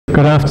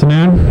Good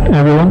afternoon,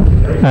 everyone.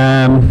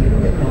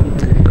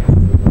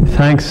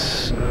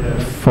 Thanks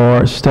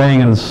for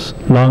staying as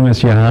long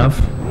as you have.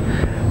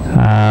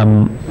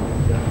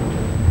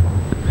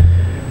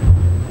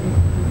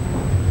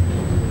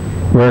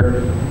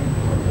 We're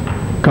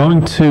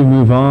going to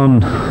move on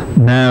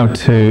now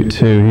to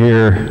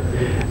hear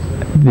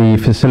the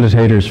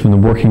facilitators from the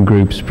working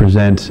groups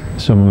present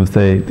some of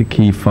the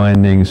key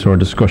findings or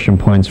discussion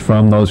points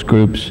from those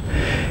groups.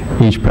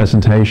 Each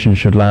presentation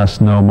should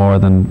last no more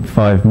than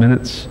 5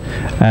 minutes,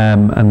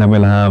 and then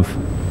we'll have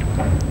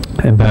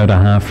about a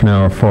half an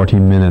hour,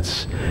 14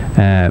 minutes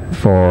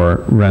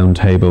for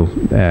roundtable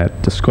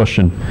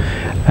discussion.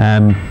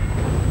 There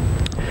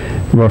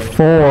were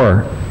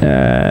 4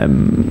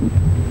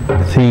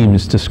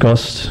 themes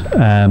discussed,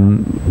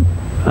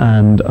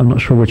 and I'm not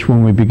sure which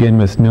one we begin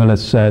with. Nuala,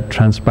 it's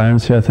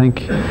transparency, I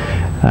think,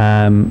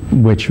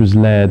 which was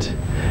led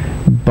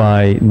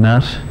by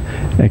Nat.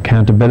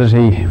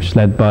 Accountability, which was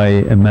led by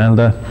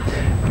Imelda.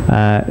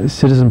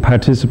 Citizen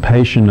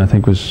participation, I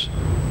think, was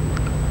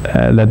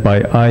led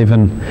by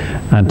Ivan,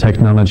 and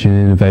technology and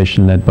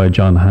innovation led by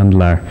John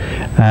Handler.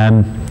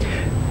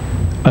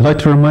 I'd like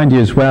to remind you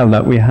as well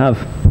that we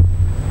have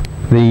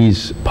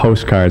these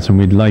postcards, and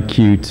we'd like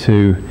you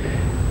to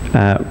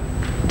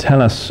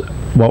tell us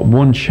what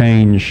one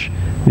change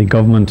the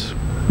government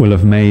will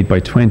have made by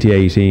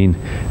 2018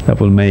 that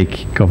will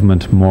make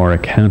government more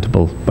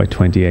accountable by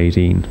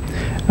 2018.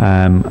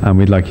 And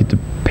we'd like you to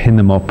pin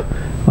them up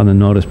on the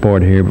notice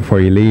board here before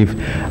you leave,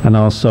 and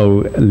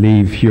also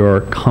leave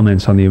your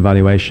comments on the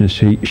evaluation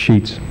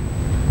sheets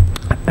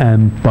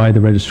by the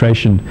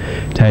registration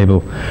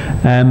table.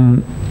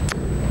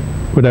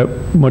 Without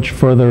much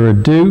further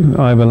ado,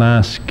 I will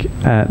ask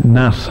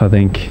Nat, I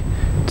think,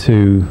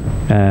 to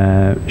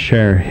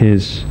share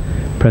his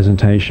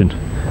presentation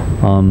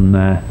on,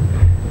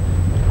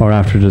 or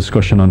after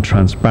discussion on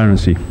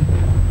transparency.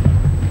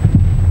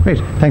 Great,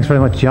 thanks very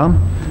much, John.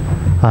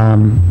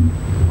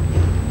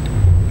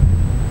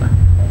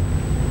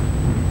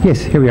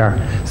 Yes, here we are.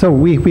 So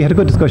we had a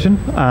good discussion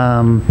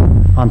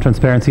on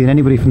transparency, and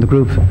anybody from the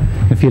group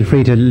can feel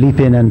free to leap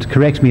in and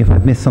correct me if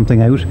I've missed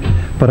something out.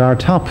 But our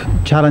top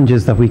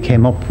challenges that we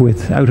came up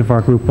with out of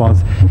our group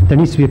was there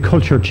needs to be a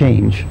culture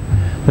change,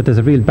 that there's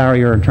a real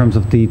barrier in terms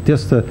of the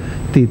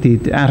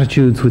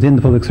attitudes within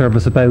the public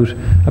service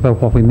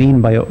about what we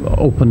mean by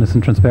openness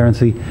and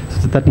transparency,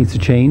 so that needs to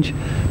change.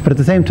 But at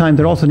the same time,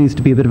 there also needs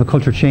to be a bit of a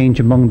culture change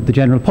among the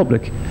general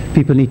public.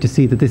 People need to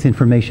see that this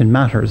information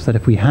matters, that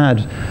if we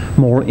had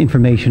more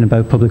information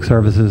about public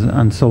services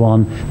and so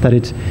on, that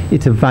it's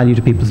of value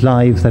to people's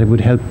lives, that it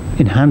would help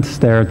enhance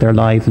their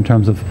lives in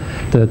terms of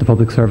the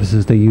public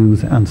services they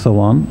use and so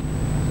on.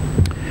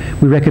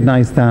 We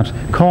recognise that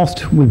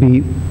cost will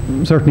be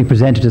certainly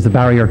presented as a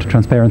barrier to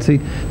transparency,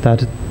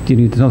 that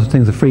there's no such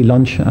thing as a free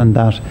lunch, and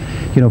that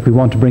if we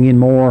want to bring in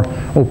more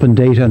open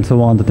data and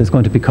so on, that there's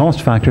going to be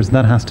cost factors, and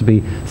that has to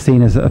be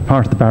seen as a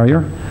part of the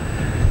barrier.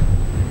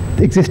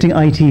 Existing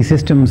IT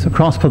systems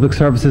across public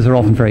services are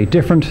often very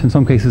different. In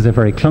some cases they're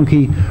very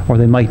clunky, or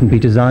they mightn't be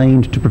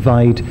designed to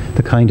provide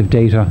the kind of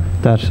data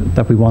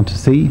that we want to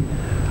see.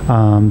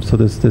 So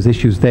there's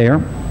issues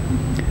there.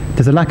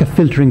 There's a lack of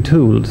filtering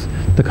tools,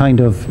 the kind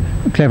of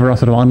clever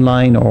sort of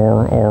online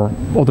or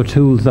other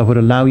tools that would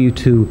allow you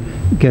to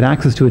get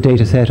access to a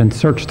data set and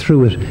search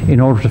through it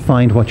in order to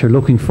find what you're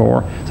looking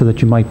for, so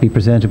that you might be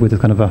presented with this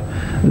kind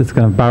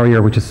of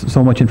barrier, which is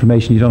so much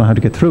information you don't know how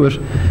to get through it.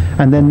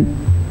 And then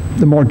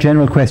the more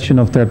general question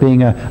of there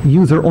being a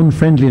user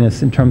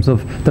unfriendliness in terms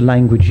of the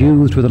language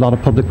used with a lot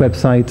of public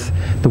websites,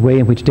 the way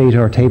in which data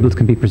or tables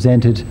can be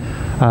presented.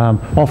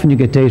 Often you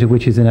get data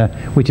which is in a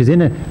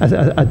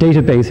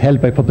database held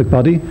by a public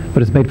body,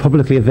 but it's made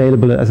publicly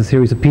available as a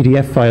series of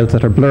PDF files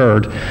that are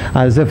blurred,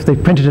 as if they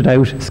printed it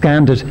out,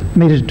 scanned it,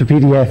 made it into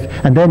PDF,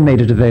 and then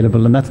made it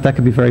available, and that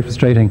can be very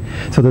frustrating.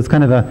 So there's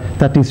kind of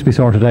that needs to be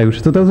sorted out.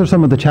 So those are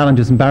some of the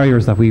challenges and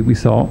barriers that we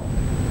saw.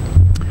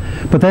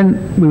 But then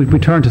we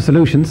turned to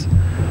solutions,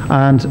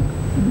 and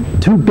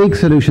 2 big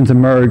solutions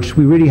emerged.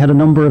 We really had a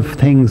number of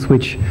things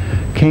which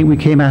we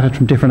came at it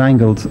from different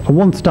angles. A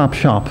one-stop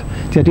shop,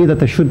 the idea that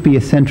there should be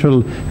a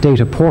central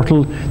data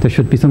portal, there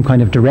should be some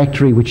kind of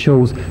directory which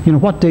shows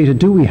what data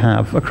do we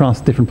have across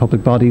different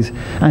public bodies,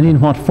 and in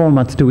what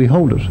formats do we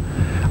hold it,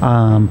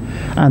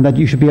 and that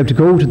you should be able to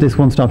go to this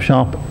one-stop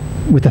shop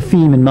with a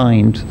theme in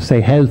mind,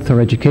 say health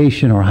or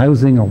education or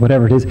housing or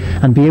whatever it is,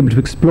 and be able to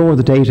explore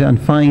the data and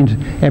find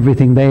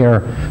everything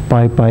there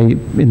by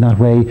in that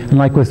way. And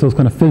likewise, those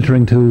kind of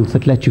filtering tools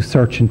that let you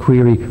search and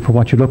query for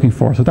what you're looking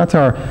for. So that's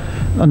a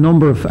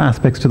number of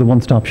aspects to the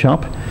one-stop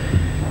shop.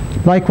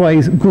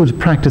 Likewise, good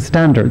practice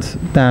standards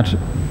that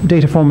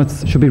data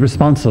formats should be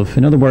responsive.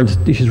 In other words,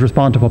 you should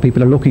respond to what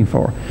people are looking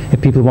for. If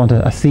people want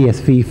a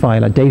CSV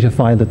file, a data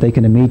file that they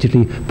can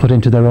immediately put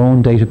into their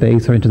own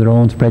database or into their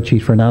own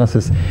spreadsheet for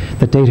analysis,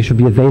 that data should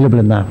be available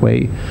in that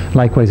way.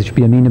 Likewise, it should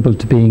be amenable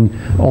to being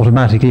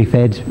automatically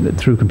fed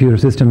through computer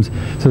systems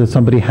so that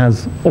somebody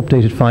has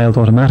updated files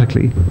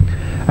automatically.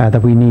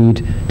 That we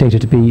need data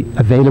to be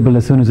available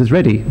as soon as it's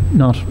ready,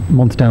 not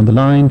months down the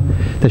line.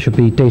 There should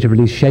be data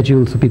release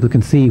schedules so people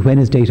can see when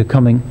is data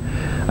coming,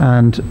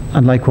 and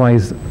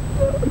likewise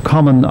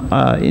common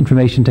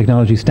information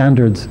technology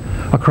standards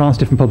across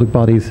different public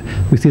bodies.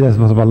 We see that as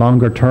sort of a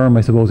longer term,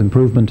 I suppose,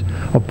 improvement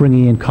of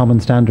bringing in common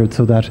standards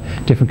so that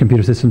different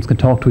computer systems can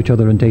talk to each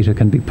other and data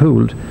can be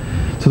pooled.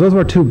 So those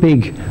were two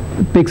big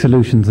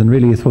solutions, and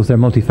really I suppose they're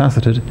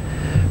multifaceted.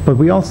 But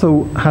we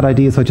also had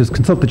ideas such as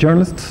consult the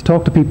journalists,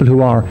 talk to people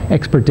who are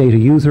expert data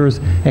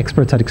users,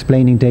 experts at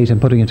explaining data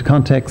and putting it into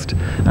context,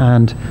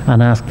 and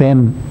ask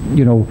them,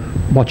 you know,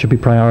 what should be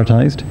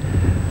prioritized.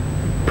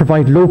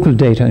 Provide local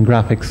data and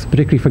graphics,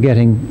 particularly for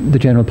getting the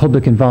general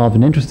public involved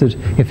and interested.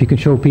 If you can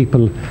show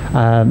people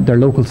their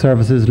local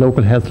services,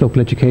 local health, local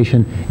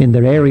education in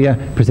their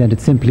area, presented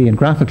simply and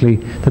graphically,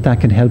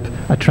 that can help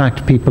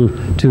attract people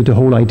to the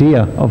whole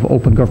idea of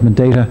open government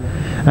data.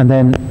 And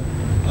then,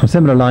 on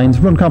similar lines,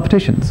 run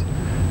competitions.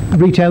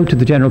 Reach out to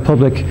the general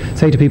public,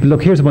 say to people,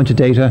 look, here's a bunch of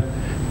data.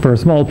 For a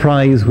small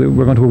prize,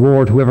 we're going to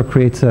award whoever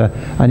creates an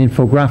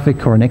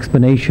infographic or an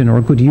explanation or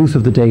a good use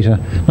of the data.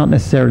 Not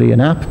necessarily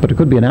an app, but it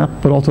could be an app,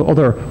 but also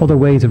other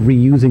ways of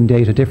reusing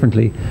data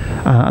differently.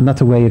 And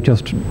that's a way of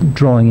just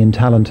drawing in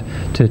talent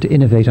to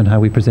innovate on how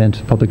we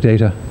present public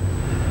data.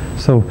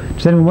 So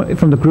does anyone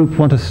from the group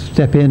want to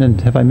step in, and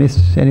have I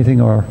missed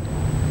anything or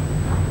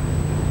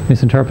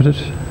misinterpreted?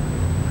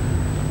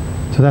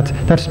 So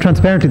that's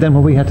transparently then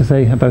what we had to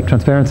say about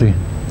transparency.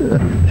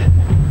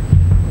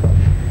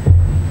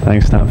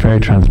 Thanks, Stan. Very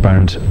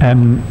transparent.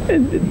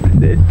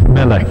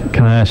 Milla,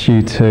 can I ask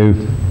you to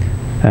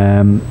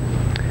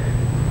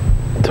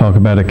talk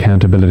about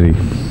accountability?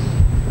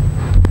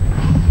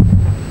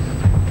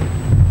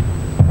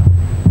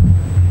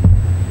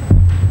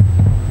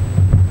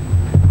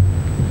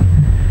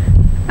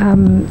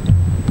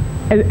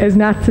 As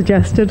Nat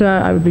suggested,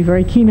 I would be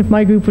very keen if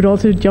my group would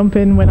also jump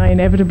in when I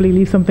inevitably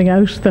leave something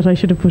out that I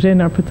should have put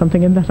in, or put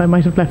something in that I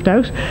might have left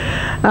out.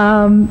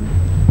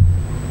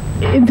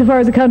 Insofar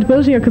as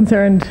accountability are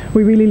concerned,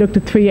 we really looked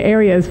at three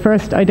areas.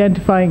 First,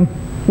 identifying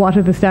what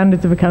are the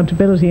standards of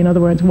accountability, in other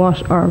words,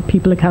 what are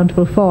people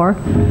accountable for,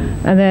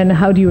 and then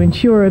how do you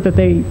ensure that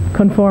they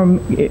conform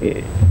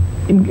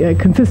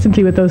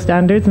consistently with those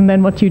standards, and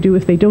then what do you do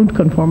if they don't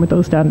conform with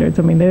those standards.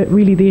 I mean,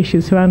 really the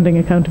issues surrounding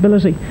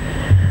accountability.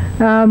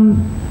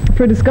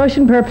 For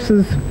discussion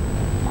purposes,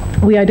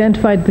 we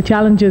identified the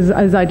challenges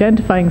as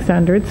identifying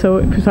standards,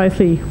 so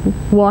precisely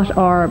what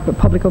are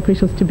public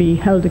officials to be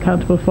held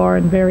accountable for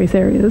in various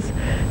areas.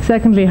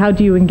 Secondly, how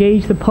do you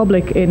engage the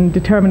public in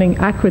determining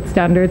accurate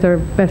standards or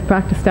best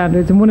practice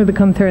standards? And one of the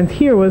concerns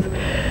here was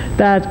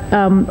that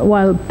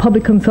while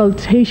public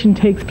consultation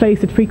takes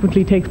place, it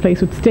frequently takes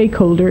place with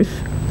stakeholders,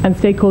 and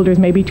stakeholders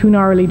may be too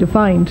narrowly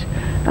defined,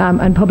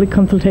 and public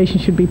consultation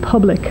should be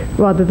public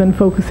rather than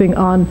focusing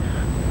on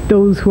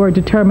those who are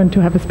determined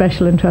to have a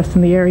special interest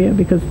in the area,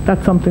 because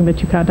that's something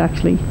that you can't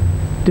actually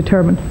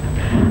determine.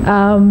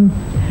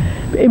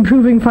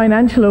 Improving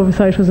financial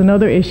oversight was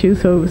another issue,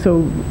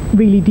 so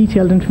really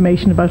detailed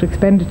information about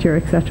expenditure,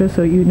 etc.,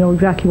 so you know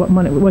exactly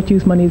what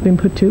use money has been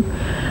put to.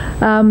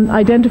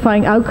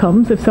 Identifying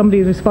outcomes. If somebody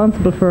is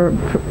responsible for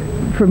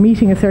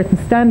meeting a certain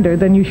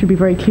standard, then you should be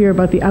very clear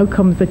about the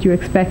outcomes that you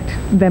expect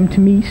them to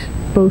meet,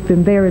 both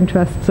in their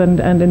interests and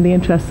in the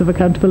interests of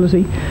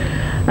accountability.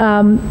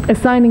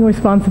 Assigning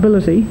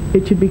responsibility.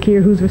 It should be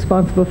clear who's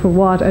responsible for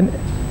what, and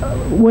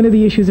one of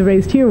the issues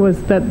raised here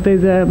was that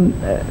there's a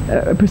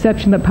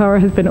perception that power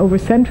has been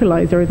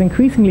over-centralised, or is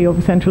increasingly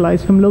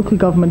over-centralised from local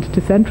government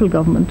to central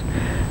government,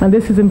 and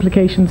this has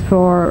implications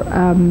for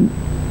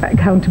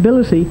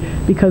accountability,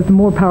 because the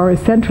more power is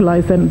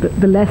centralised, then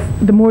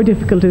the more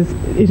difficult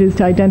it is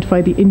to identify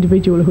the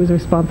individual who is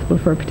responsible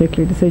for a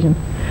particular decision.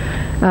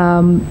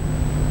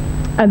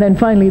 And then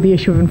finally, the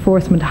issue of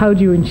enforcement. How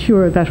do you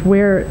ensure that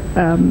where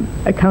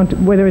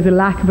there is a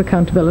lack of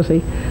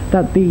accountability,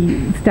 that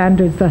the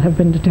standards that have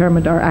been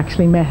determined are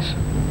actually met?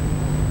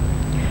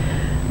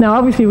 Now,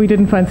 obviously, we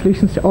didn't find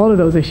solutions to all of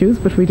those issues,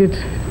 but we did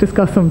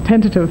discuss some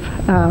tentative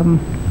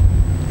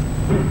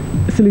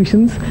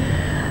solutions.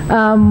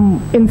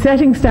 In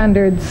setting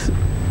standards,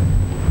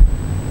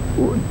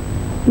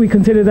 we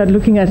consider that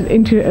looking at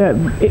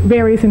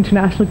various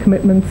international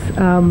commitments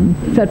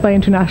set by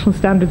international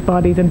standards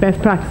bodies and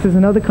best practices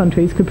in other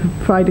countries could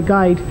provide a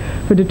guide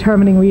for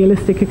determining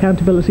realistic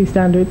accountability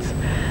standards.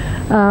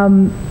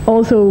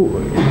 Also,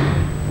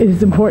 it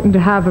is important to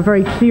have a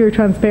very clear,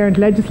 transparent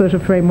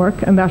legislative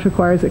framework, and that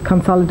requires a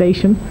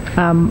consolidation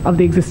of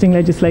the existing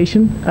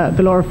legislation.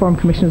 The Law Reform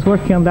Commission is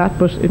working on that,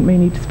 but it may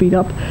need to speed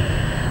up.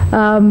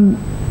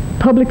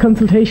 public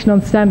consultation on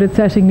standard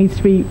setting needs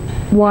to be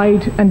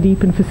wide and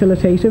deep and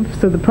facilitative.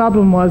 So the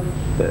problem was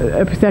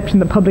a perception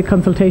that public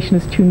consultation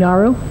is too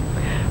narrow,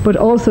 but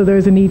also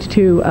there's a need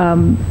to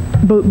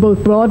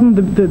both broaden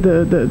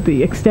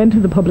the extent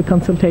of the public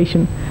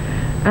consultation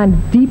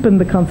and deepen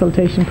the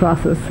consultation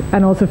process,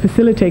 and also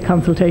facilitate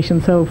consultation.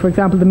 So, for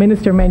example, the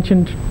Minister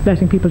mentioned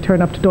letting people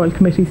turn up to Dáil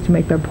committees to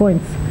make their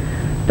points.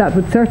 That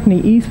would certainly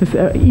ease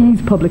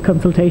public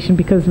consultation,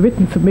 because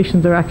written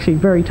submissions are actually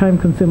very time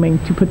consuming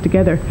to put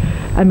together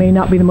and may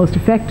not be the most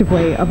effective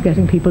way of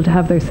getting people to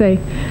have their say.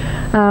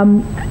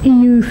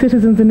 EU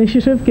Citizens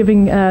Initiative,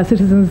 giving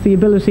citizens the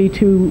ability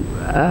to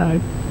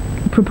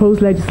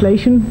propose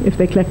legislation if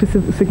they collect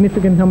a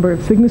significant number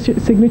of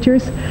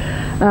signatures,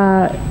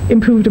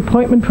 improved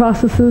appointment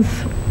processes,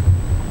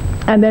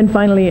 and then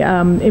finally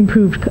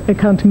improved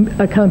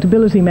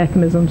accountability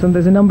mechanisms. And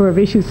there's a number of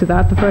issues to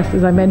that. The first,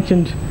 as I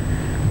mentioned,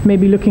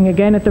 maybe looking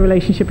again at the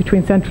relationship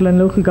between central and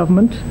local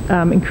government,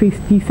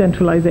 increased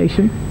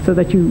decentralisation so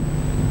that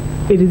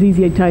it is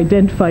easier to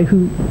identify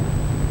who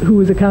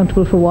is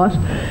accountable for what.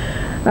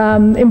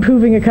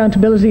 Improving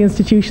accountability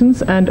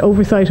institutions and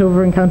oversight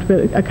over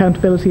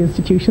accountability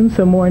institutions,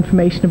 so more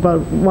information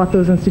about what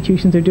those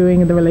institutions are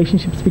doing and the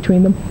relationships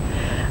between them.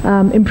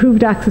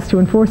 Improved access to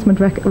enforcement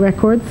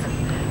records,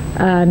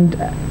 and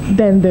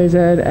then there's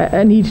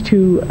a need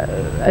to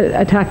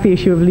attack the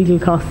issue of legal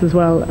costs as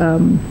well.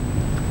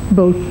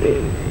 Both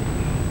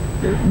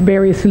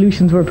various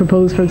solutions were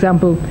proposed. For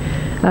example,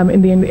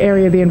 in the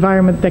area of the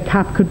environment, the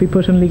cap could be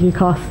put on legal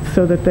costs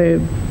so that the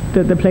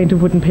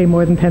plaintiff wouldn't pay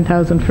more than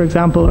 10,000, for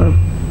example, or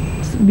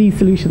these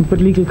solutions, but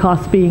legal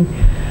costs being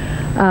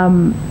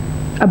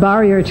a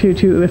barrier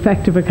to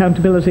effective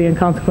accountability, and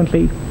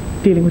consequently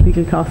dealing with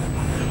legal costs,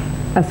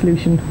 a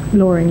solution,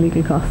 lowering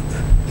legal costs.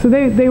 So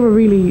they were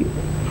really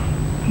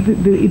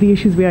the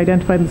issues we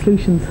identified in the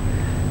solutions.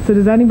 So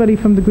does anybody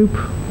from the group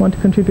want to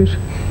contribute?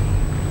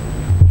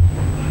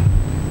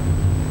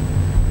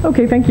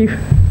 Okay, thank you.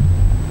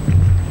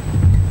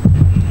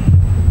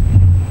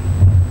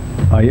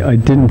 I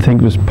didn't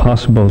think it was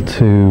possible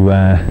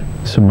to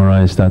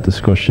summarise that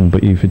discussion,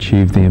 but you've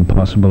achieved the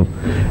impossible.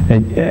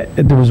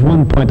 There was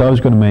one point I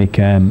was going to make,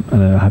 and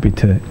I'm happy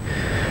to,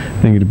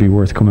 I think it'd be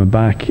worth coming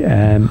back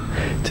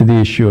to the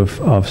issue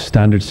of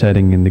standard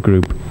setting in the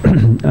group.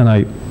 And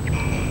I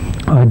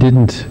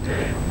didn't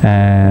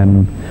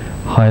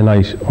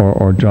highlight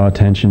or draw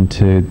attention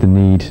to the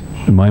need,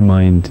 in my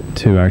mind,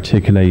 to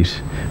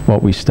articulate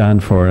what we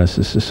stand for as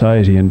a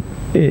society, and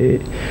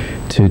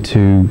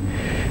to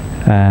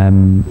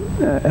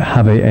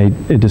have a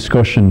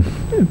discussion,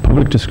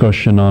 public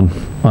discussion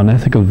on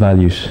ethical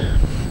values,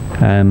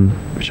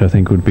 which I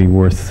think would be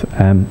worth.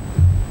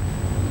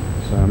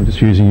 So I'm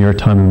just using your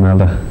time,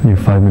 Imelda. Your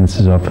 5 minutes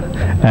is up.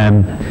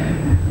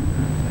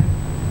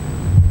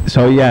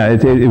 So yeah,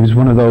 it was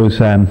one of those.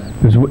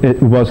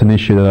 It was an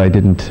issue that I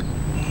didn't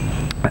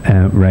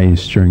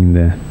raise during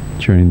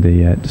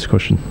the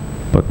discussion,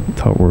 but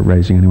thought we're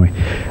raising anyway.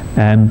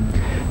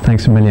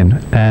 Thanks a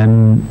million.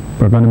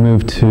 We're going to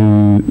move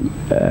to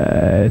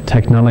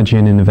technology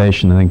and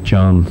innovation. I think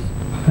John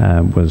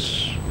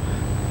was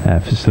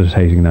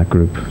facilitating that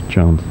group.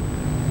 John.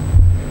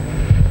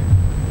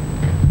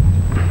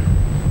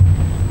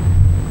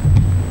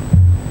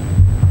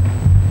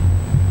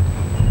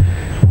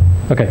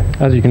 Okay,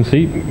 as you can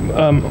see,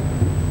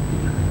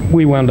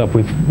 we wound up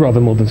with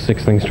rather more than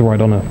 6 things to write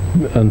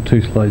on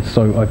 2 slides,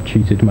 so I've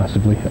cheated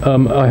massively.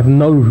 I have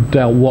no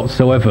doubt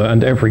whatsoever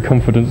and every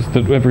confidence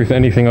that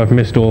anything I've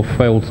missed or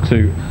failed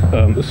to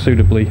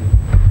suitably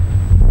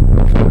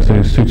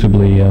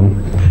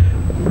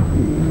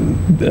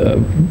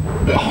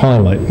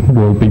highlight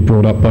will be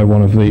brought up by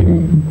one of the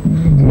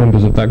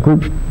members of that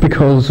group,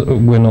 because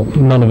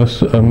none of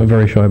us are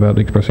very shy about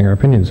expressing our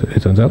opinions,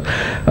 it turns out.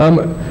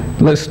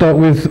 Let's start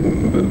with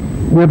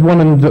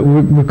one,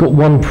 and we've got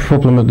one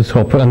problem at the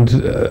top, and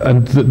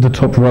the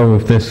top row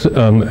of this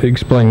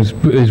explains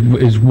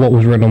is what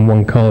was written on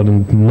one card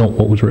and not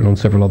what was written on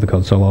several other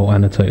cards, so I'll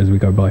annotate as we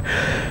go by.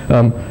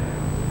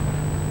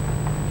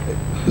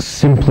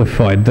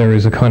 Simplified, there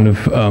is a kind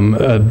of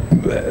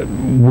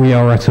we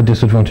are at a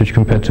disadvantage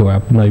compared to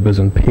our neighbours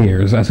and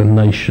peers as a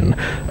nation,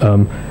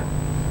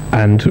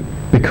 and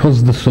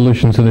because the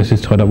solution to this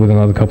is tied up with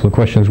another couple of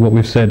questions, what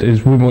we've said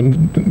is we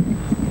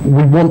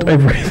want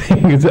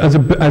everything as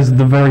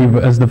the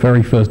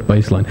very first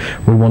baseline.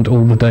 We want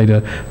all the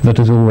data that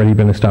has already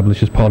been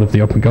established as part of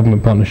the Open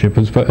Government Partnership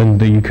and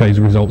the UK's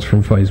results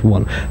from phase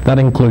 1. That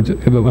includes,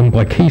 and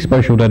by key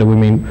spatial data we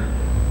mean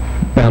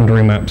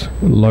boundary maps,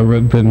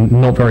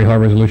 not very high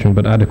resolution,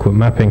 but adequate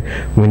mapping.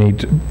 We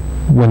need,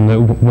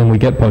 when we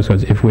get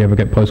postcodes, if we ever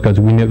get postcodes,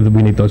 we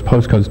need those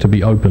postcodes to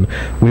be open.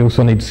 We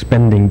also need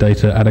spending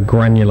data at a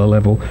granular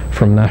level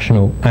from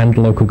national and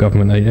local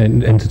government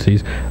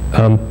entities,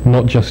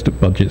 not just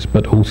budgets,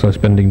 but also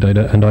spending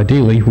data. And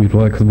ideally, we'd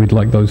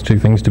like those 2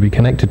 things to be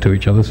connected to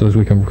each other, so as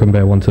we can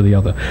compare one to the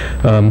other.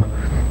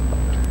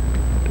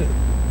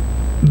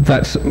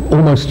 that's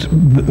almost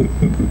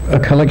a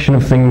collection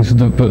of things,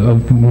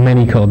 of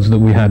many cards that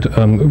we had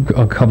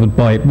are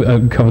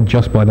covered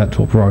just by that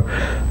top row.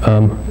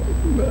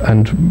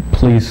 And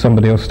please,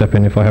 somebody else step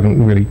in if I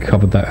haven't really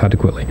covered that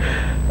adequately.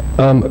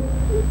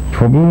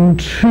 Problem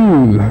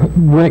 2,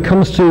 when it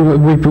comes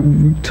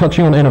to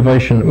touching on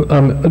innovation,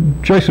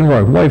 Jason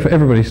Rowe, wave,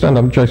 everybody stand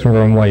up, Jason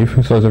Rowe and wave,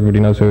 so as everybody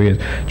knows who he is.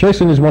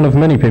 Jason is one of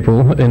many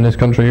people in this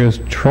country who has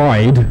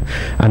tried,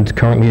 and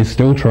currently is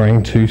still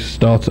trying, to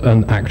start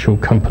an actual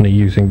company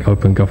using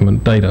open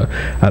government data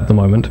at the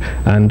moment,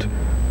 and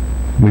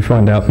we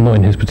find out, not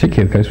in his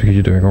particular case because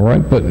you're doing all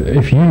right, but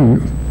if you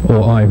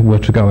or I were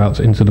to go out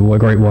into the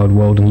great wide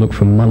world and look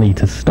for money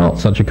to start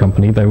such a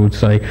company, they would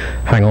say,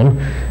 hang on,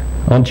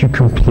 aren't you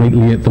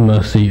completely at the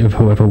mercy of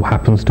whoever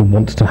happens to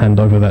want to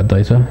hand over that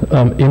data?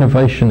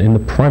 Innovation in the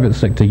private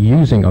sector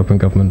using open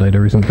government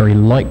data isn't very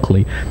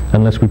likely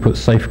unless we put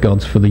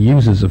safeguards for the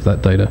users of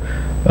that data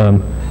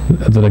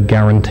that are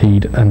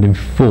guaranteed and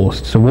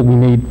enforced. So what we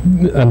need,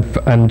 and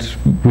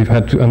we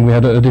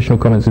had additional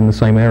comments in the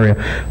same area,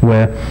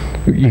 where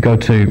you go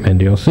to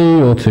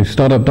NDRC or to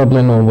Startup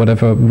Dublin or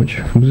whatever.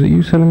 Which was it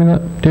you telling me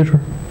that, Deirdre?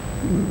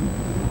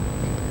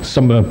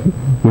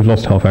 We've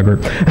lost half our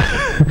group.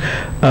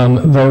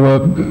 They were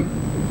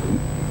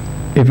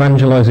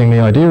evangelizing the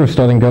idea of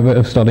starting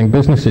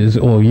businesses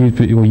or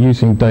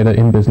using data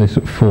in business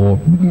for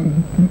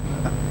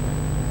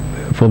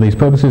these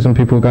purposes, and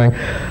people were going,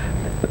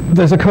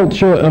 there's a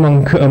culture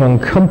among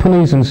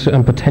companies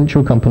and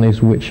potential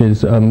companies which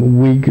is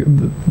we're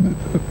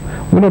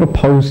not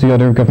opposed to the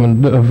idea of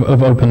government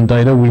of open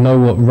data. We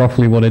know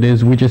roughly what it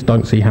is. We just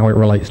don't see how it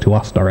relates to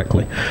us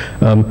directly.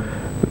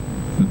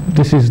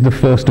 This is the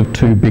first of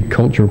 2 big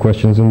cultural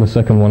questions, and the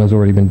second one has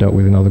already been dealt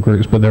with in other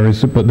groups. But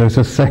there's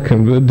a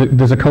second.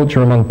 There's a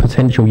culture among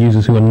potential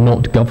users who are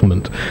not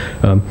government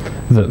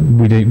that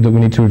we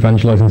need to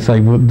evangelise and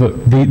say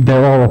that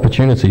there are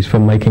opportunities for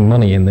making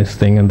money in this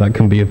thing, and that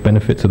can be of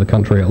benefit to the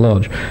country at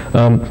large.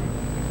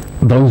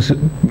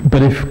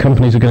 But if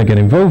companies are going to get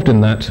involved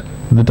in that,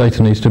 the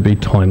data needs to be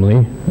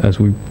timely, as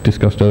we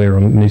discussed earlier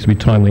on. It needs to be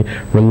timely,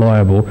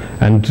 reliable,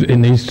 and it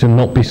needs to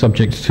not be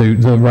subject to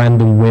the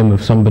random whim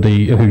of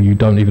somebody who you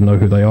don't even know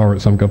who they are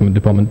at some government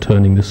department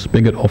turning the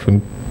spigot off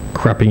and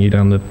crapping you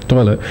down the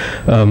toilet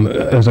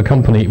as a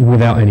company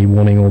without any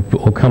warning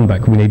or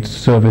comeback. We need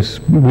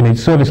service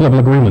level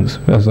agreements,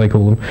 as they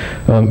call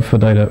them, for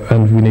data,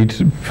 and we need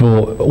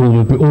for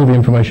all the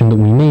information that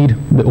we need,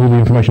 all the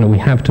information that we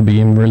have, to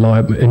be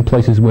in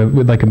places where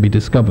they can be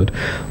discovered,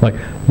 like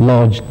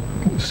large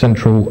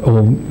central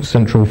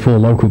for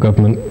local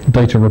government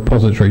data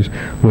repositories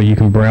where you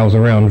can browse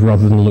around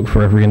rather than look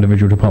for every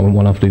individual department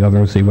one after the other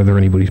and see whether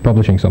anybody's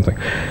publishing something.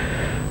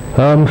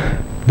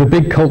 The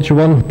big culture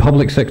one,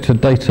 public sector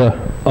data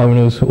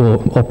owners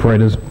or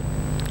operators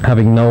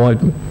having no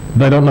idea,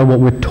 they don't know what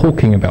we're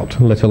talking about,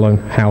 let alone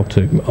how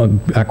to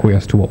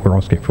acquiesce to what we're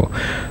asking for.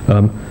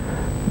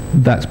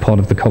 That's part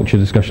of the culture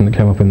discussion that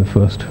came up in the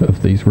first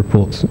of these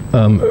reports.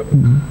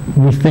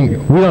 We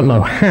don't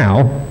know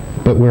how,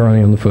 but we're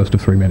only on the first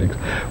of 3 meetings.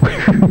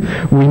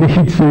 We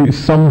need to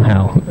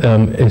somehow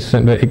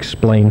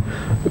explain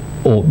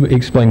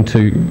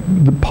to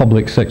the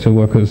public sector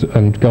workers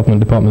and government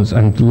departments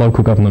and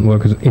local government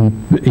workers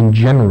in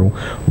general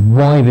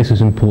why this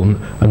is important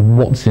and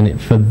what's in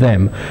it for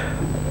them,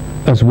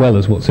 as well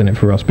as what's in it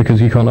for us, because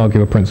you can't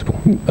argue a principle.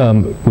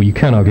 Well, you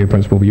can argue a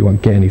principle, but you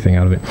won't get anything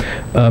out of it.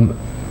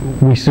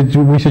 We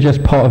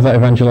suggest part of that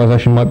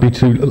evangelisation might be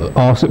to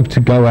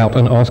go out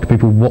and ask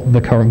people what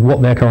their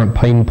current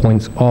pain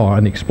points are,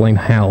 and explain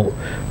how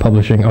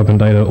publishing open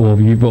data or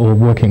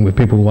working with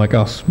people like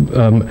us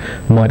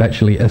might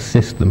actually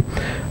assist them.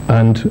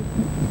 And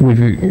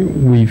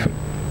we've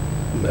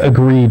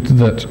agreed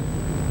that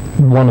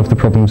one of the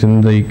problems in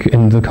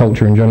the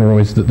culture in general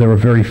is that there are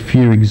very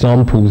few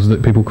examples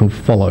that people can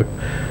follow.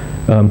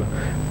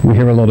 We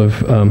hear a lot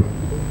of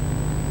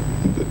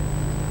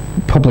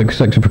public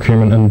sector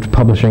procurement and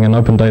publishing and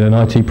open data and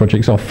IT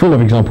projects are full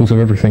of examples of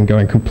everything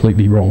going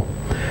completely wrong.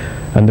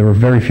 And there are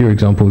very few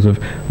examples of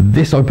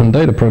this open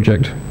data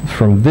project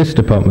from this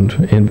department,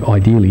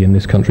 ideally in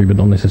this country, but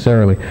not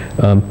necessarily,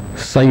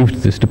 saved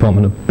this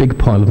department a big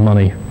pile of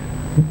money,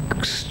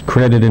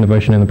 created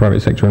innovation in the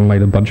private sector, and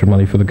made a bunch of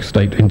money for the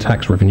state in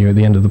tax revenue at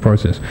the end of the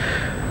process.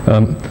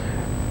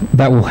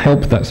 That will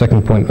help that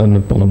second point on the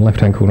bottom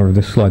left-hand corner of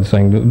this slide,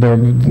 saying that there are,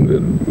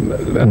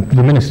 and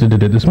the Minister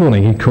did it this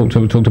morning, he talked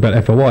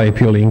about FOI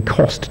purely in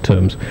cost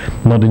terms,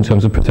 not in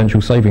terms of potential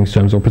savings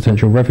terms or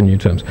potential revenue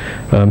terms.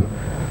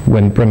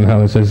 When Brendan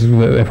Howland says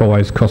that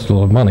FOIs cost a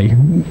lot of money,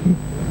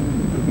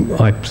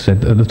 I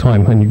said at the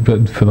time,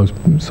 but for those,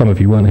 some of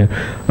you weren't here,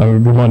 I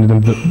reminded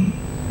them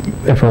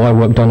that FOI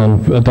work done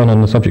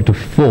on the subject of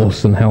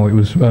force and how it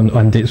was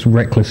and its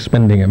reckless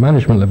spending at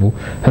management level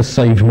has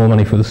saved more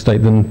money for the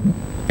state than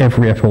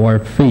every FOI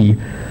fee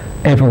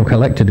ever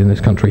collected in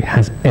this country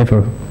has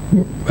ever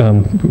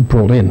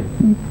brought in.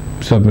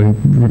 So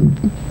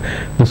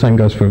the same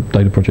goes for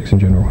data projects in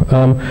general.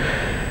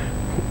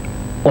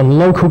 On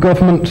local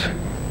government,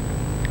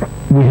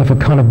 we have a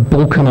kind of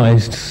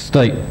balkanized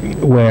state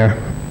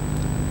where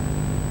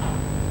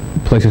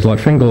places like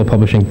Fingal are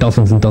publishing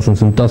dozens and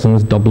dozens and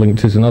dozens.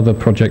 Dublinked is another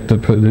project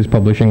that is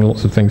publishing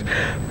lots of things,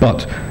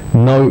 but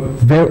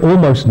there are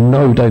almost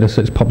no data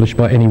sets published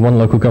by any one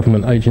local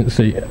government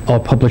agency are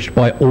published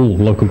by all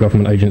local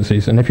government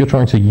agencies. And if you're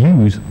trying to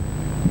use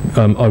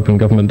open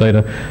government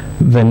data,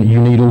 then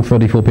you need all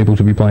 34 people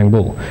to be playing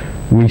ball.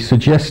 We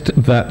suggest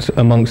that,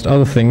 amongst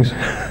other things,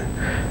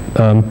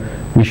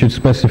 we should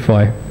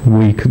specify,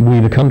 we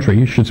the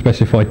country should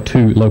specify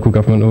to local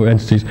government or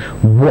entities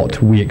what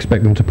we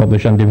expect them to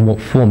publish and in what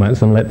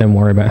formats, and let them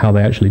worry about how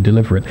they actually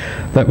deliver it.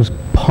 That was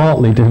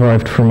partly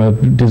derived from a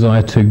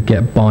desire to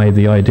get by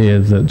the idea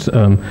that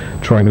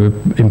trying to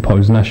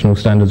impose national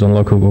standards on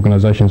local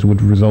organisations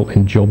would result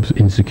in jobs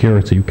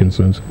insecurity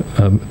concerns.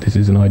 This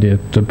is an idea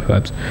to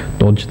perhaps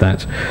dodge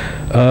that.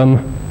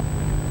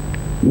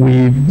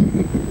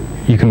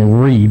 You can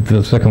read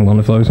the second one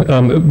of those.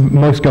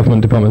 Most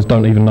government departments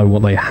don't even know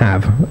what they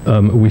have.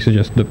 We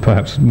suggest that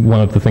perhaps one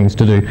of the things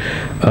to do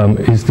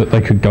is that they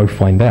could go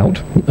find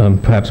out,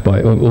 perhaps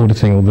by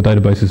auditing all the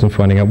databases and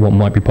finding out what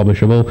might be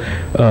publishable.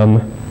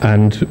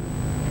 And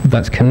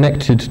that's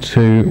connected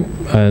to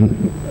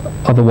an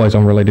otherwise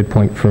unrelated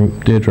point from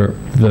Deirdre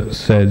that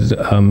says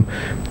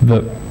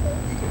that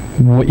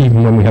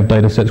even when we have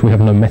data sets, we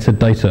have no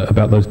metadata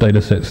about those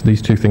data sets.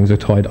 These two things are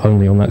tied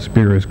only on that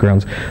spurious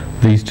grounds.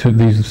 These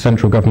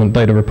central government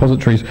data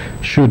repositories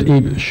should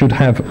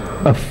have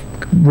a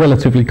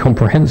relatively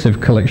comprehensive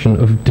collection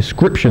of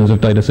descriptions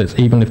of data sets,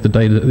 even if the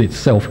data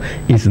itself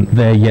isn't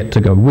there yet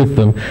to go with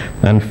them.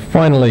 And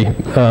finally,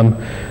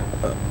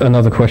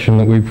 another question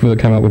that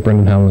came up with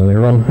Brendan Howell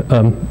earlier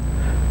on.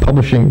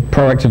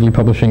 Proactively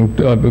publishing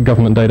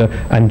government data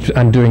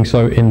and doing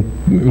so in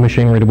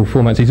machine-readable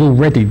formats is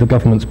already the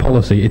government's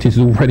policy. It is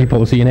already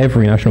policy in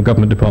every national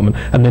government department,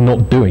 and they're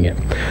not doing it.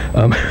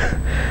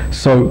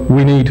 So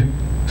we need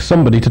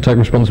somebody to take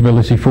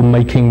responsibility for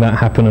making that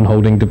happen and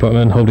holding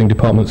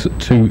departments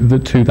to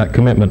that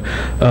commitment.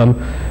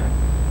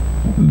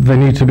 There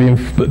needs to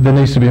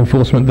be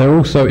enforcement. There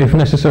also, if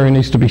necessary,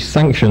 needs to be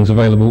sanctions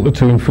available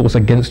to enforce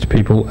against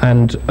people.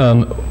 And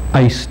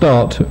a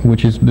start,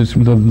 which is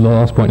the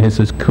last point here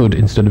says could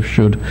instead of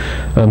should.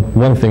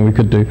 One thing we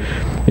could do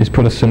is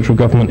put a central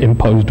government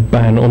imposed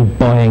ban on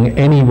buying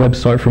any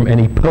website from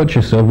any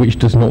purchaser which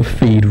does not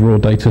feed raw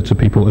data to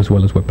people as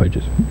well as web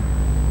pages.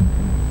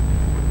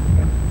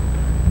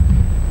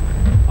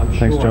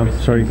 Thanks, John.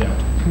 Sorry.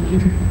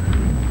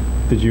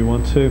 Did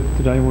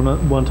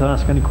anyone want to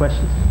ask any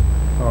questions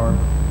or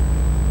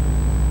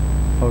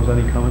pose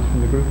any comments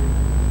from the group?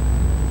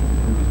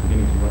 I'm just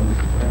beginning to run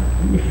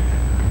this.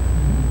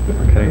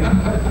 Okay.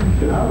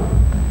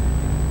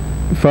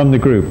 From the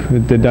group,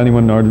 did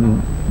anyone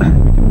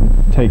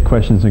take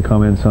questions and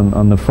comments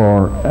on the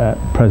four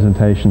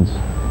presentations?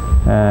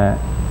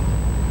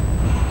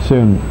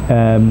 Soon.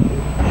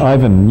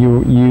 Ivan,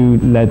 you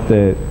led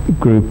the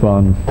group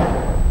on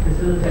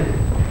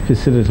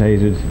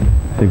facilitated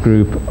the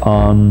group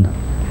on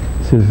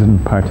citizen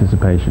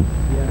participation.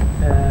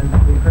 Yeah,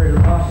 we've heard a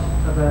lot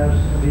about,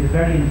 we had a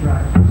very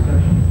interactive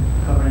discussion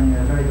covering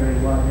a very, very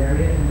wide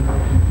area in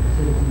relation to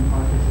citizen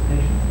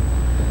participation.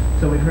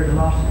 So we've heard a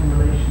lot in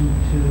relation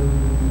to,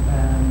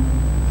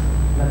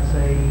 let's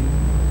say,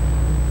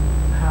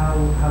 how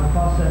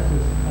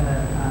processes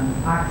and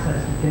access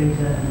to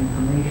data and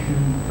information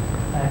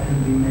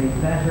can be made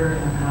better,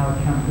 and how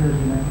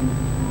accountability mechanisms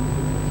can be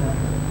improved, etc.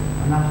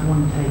 And that's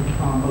one take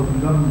on open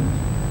government.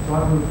 So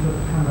I would took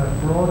kind of a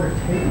broader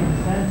take in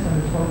a sense, and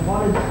it's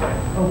what is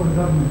open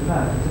government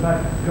about? It's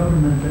about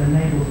government that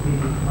enables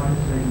people to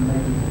participate in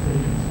making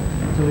decisions.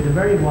 So it's a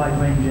very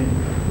wide-ranging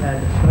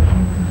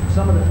discussion.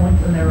 Some of the points,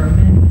 and there are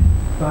many,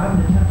 so I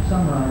haven't attempted to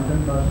summarise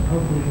them, but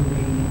hopefully you'll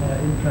be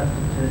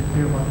interested to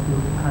hear what the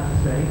group had to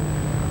say.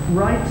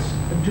 Rights,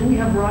 do we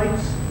have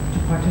rights to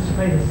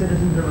participate as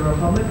citizens of a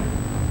republic?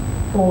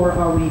 Or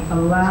are we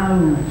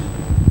allowed?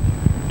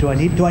 Do I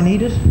need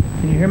it?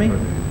 Can you hear me?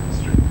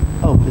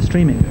 Oh, the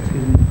streaming,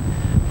 excuse me.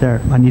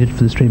 There, I need it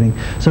for the streaming.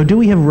 So do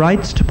we have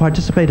rights to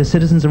participate as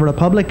citizens of a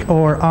republic,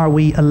 or are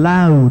we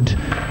allowed,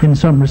 in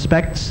some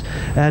respects,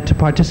 to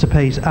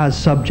participate as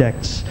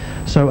subjects?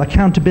 So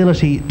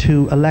accountability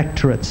to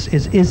electorates.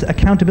 Is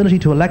accountability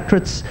to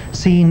electorates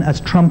seen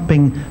as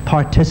trumping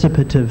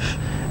participative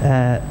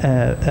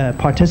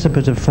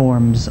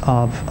forms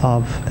of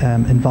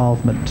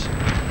involvement?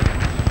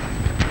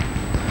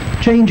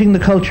 Changing the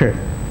culture.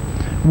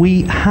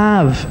 We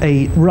have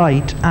a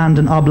right and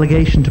an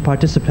obligation to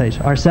participate,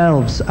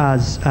 ourselves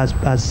as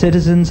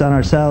citizens and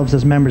ourselves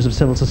as members of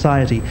civil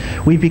society.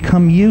 We've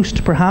become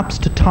used perhaps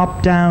to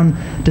top-down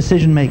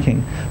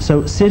decision-making.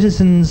 So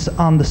citizens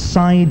on the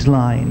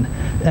sideline,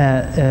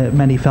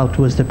 many felt,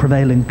 was the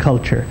prevailing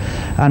culture.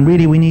 And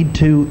really we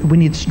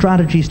need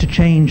strategies to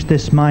change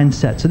this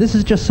mindset. So this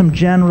is just some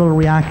general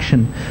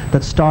reaction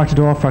that started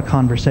off our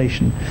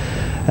conversation.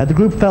 The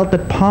group felt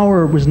that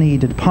power was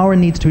needed. Power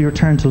needs to be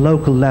returned to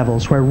local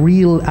levels where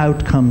real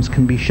outcomes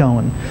can be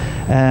shown.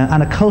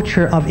 And a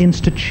culture of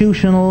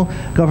institutional,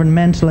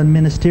 governmental and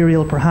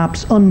ministerial,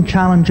 perhaps,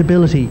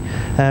 unchallengeability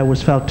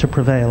was felt to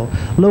prevail.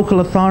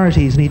 Local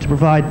authorities need to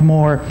provide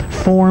more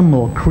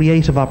formal,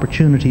 creative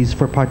opportunities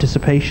for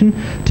participation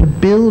to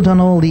build on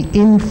all the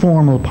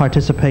informal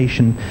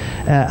participation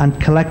and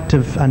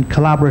collective and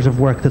collaborative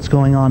work that's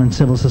going on in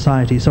civil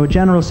society. So a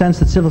general sense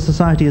that civil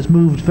society has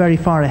moved very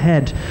far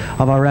ahead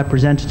of our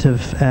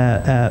representative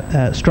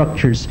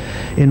structures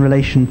in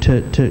relation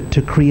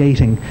to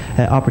creating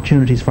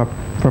opportunities for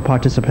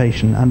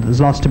participation, and there's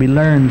lots to be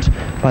learned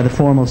by the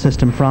formal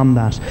system from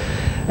that.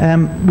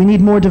 We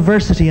need more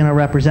diversity in our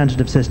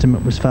representative system,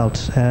 it was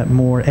felt.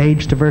 More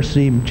age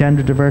diversity,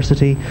 gender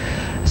diversity.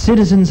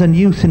 Citizens and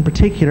youth in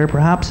particular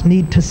perhaps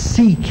need to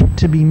seek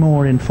to be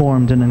more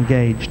informed and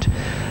engaged.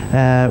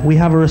 We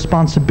have a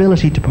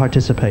responsibility to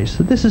participate.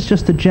 So this is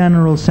just the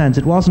general sense.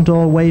 It wasn't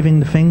all waving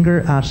the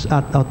finger at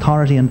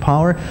authority and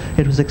power.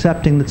 It was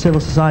accepting that civil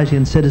society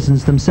and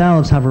citizens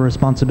themselves have a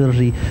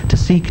responsibility to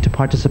seek to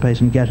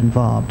participate and get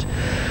involved.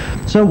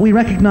 So we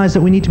recognize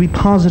that we need to be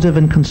positive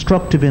and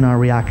constructive in our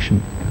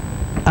reaction,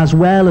 as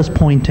well as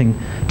pointing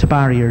to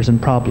barriers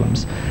and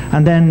problems.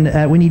 And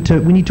then we need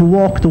to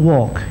walk the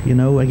walk. You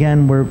know,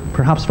 again, we're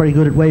perhaps very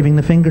good at waving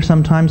the finger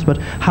sometimes, but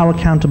how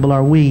accountable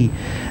are we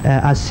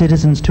as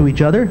citizens to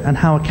each other, and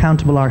how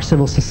accountable are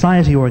civil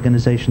society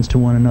organizations to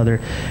one another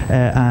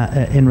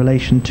in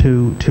relation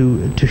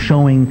to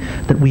showing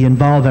that we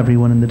involve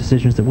everyone in the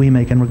decisions that we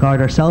make and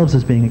regard ourselves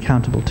as being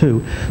accountable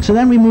too. So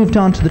then we moved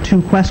on to the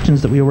two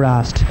questions that we were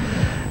asked.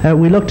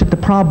 We looked at the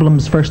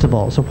problems first of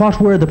all. So what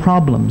were the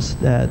problems,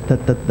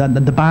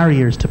 the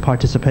barriers to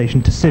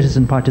participation, to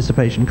citizen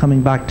participation,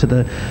 coming back to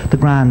the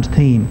grand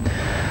theme?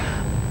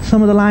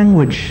 Some of the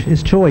language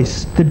is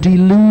choice. The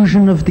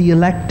delusion of the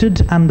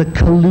elected and the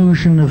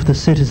collusion of the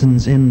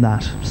citizens in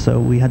that.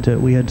 So we had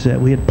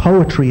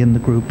poetry in the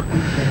group.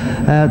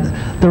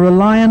 The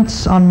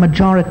reliance on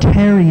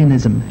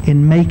majoritarianism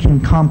in making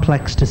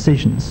complex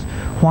decisions.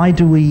 Why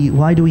do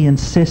we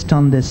insist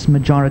on this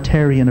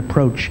majoritarian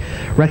approach,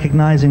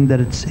 recognizing that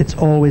it's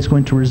always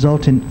going to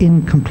result in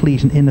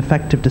incomplete and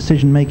ineffective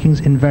decision makings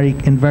in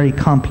very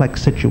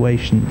complex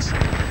situations?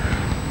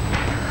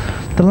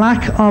 The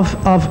lack of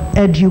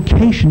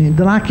education,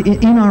 the lack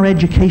in our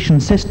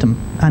education system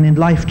and in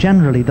life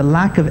generally, the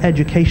lack of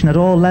education at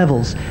all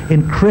levels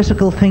in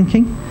critical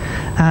thinking,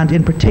 and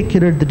in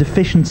particular the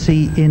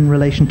deficiency in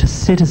relation to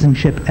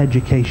citizenship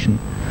education.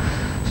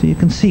 So you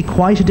can see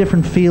quite a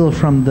different feel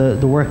from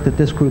the work that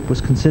this group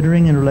was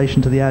considering in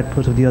relation to the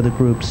output of the other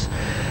groups.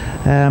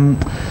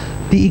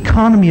 The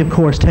economy, of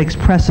course, takes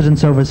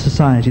precedence over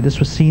society. This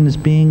was seen as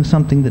being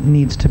something that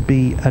needs to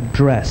be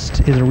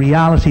addressed, is a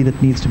reality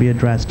that needs to be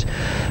addressed.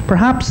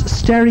 Perhaps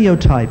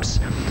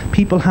stereotypes.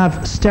 People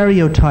have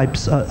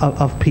stereotypes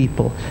of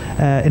people.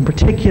 In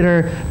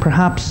particular,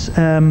 perhaps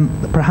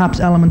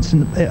elements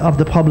of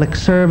the public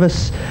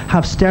service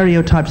have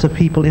stereotypes of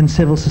people in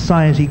civil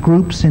society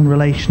groups in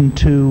relation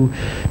to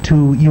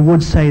you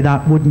would say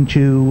that, wouldn't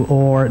you,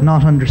 or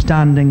not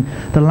understanding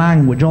the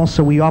language.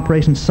 Also, we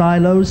operate in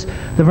silos.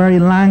 The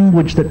very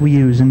language that we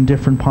use in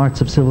different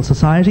parts of civil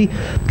society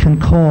can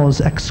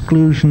cause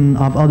exclusion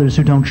of others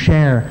who don't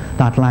share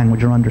that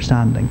language or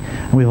understanding.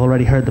 And we've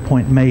already heard the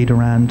point made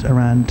around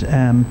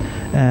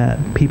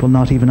people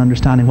not even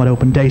understanding what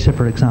open data,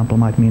 for example,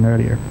 might mean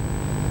earlier.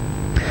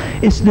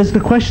 There's the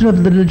question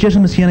of the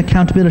legitimacy and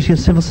accountability of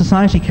civil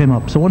society came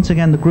up. So once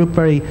again, the group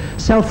very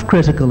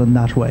self-critical in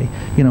that way.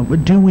 You know,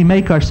 do we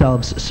make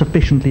ourselves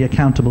sufficiently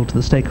accountable to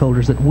the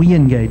stakeholders that we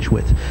engage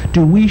with?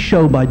 Do we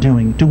show by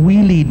doing? Do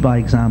we lead by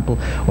example?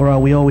 Or are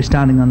we always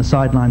standing on the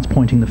sidelines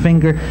pointing the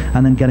finger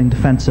and then getting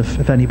defensive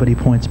if anybody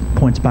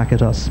points back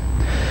at us?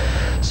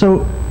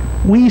 So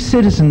we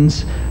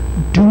citizens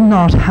do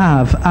not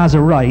have, as a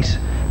right,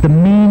 the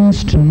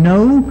means to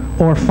know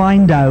or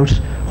find out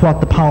what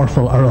the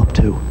powerful are up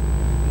to.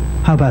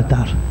 How about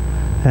that?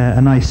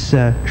 A nice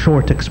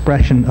short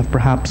expression of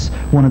perhaps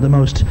one of the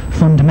most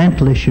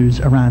fundamental issues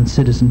around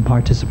citizen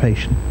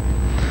participation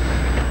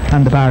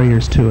and the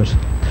barriers to it.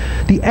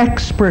 The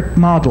expert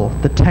model,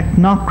 the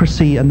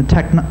technocracy and the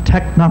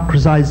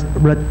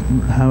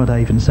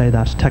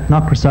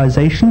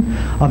technocratization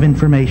of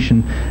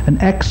information,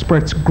 and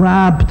experts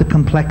grab the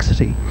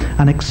complexity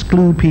and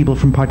exclude people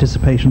from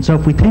participation. So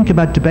if we think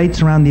about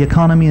debates around the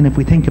economy, and if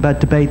we think about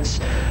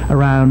debates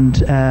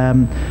around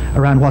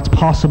what's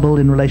possible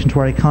in relation to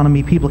our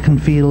economy, people can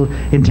feel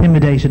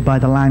intimidated by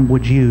the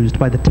language used,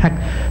 by the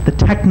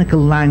technical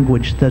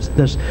language that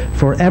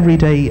for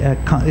everyday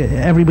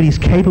everybody's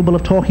capable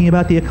of talking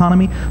about the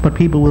economy, but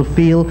people will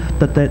feel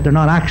that they're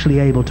not actually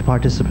able to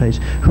participate.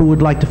 Who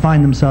would like to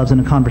find themselves in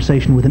a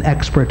conversation with an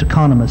expert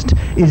economist?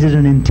 Is it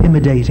an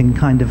intimidating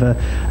kind of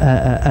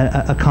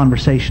a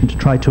conversation to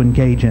try to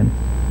engage in?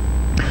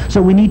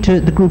 So we need to,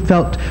 the group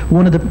felt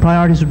one of the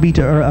priorities would be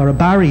to, or a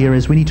barrier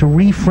is we need to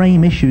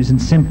reframe issues in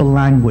simple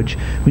language.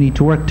 We need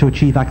to work to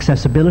achieve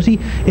accessibility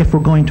if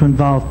we're going to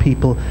involve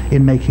people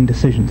in making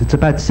decisions. It's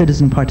about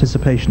citizen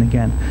participation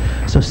again.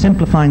 So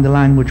simplifying the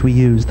language we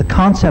use. The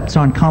concepts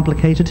aren't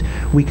complicated.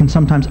 We can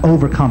sometimes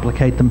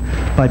overcomplicate them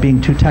by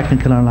being too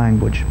technical in our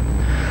language.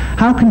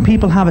 How can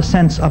people have a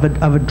sense of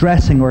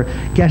addressing or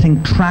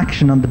getting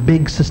traction on the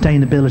big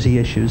sustainability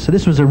issues? So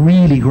this was a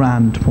really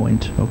grand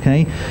point,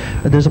 okay?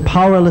 There's a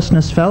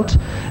powerlessness felt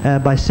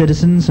by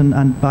citizens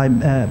and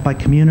by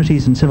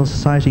communities and civil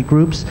society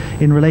groups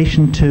in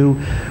relation to,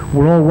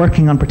 we're all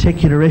working on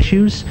particular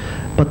issues,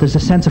 but there's a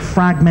sense of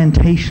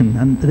fragmentation,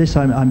 and this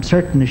I'm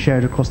certain is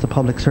shared across the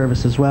public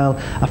service as well,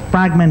 a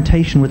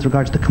fragmentation with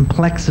regard to the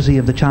complexity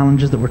of the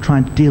challenges that we're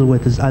trying to deal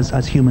with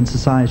as human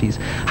societies.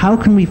 How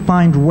can we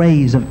find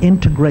ways of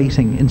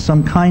integrating in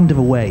some kind of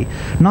a way,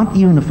 not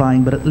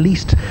unifying, but at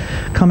least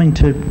coming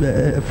to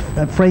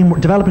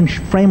developing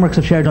frameworks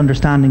of shared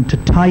understanding to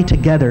tie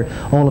together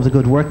all of the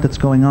good work that's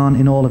going on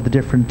in all of the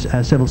different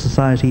civil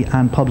society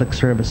and public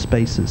service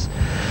spaces.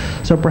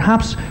 So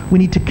perhaps we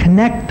need to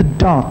connect the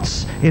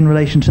dots in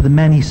relation to the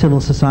many civil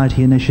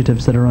society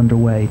initiatives that are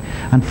underway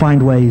and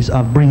find ways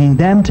of bringing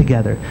them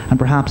together, and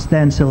perhaps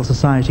then civil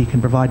society can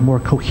provide more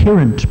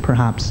coherent,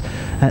 perhaps,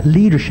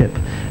 leadership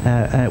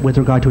with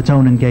regard to its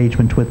own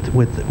engagement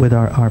with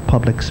our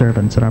public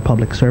servants and our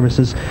public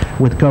services,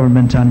 with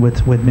government and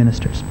with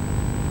ministers.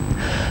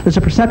 There's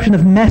a perception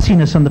of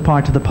messiness on the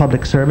part of the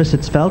public service,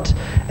 it's felt,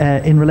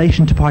 in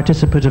relation to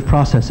participative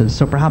processes.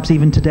 So perhaps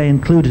even today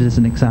included as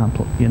an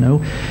example, you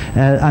know.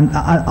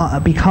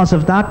 And because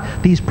of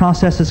that, these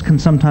processes can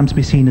sometimes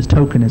be seen as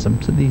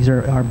tokenism. So these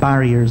are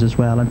barriers as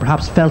well, and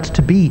perhaps felt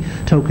to be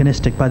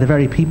tokenistic by the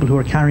very people who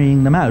are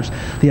carrying them out.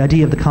 The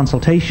idea of the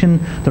consultation,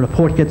 the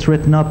report gets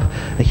written up,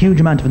 a huge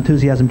amount of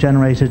enthusiasm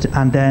generated,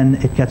 and then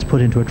it gets put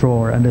into a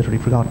drawer and literally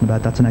forgotten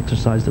about. That's an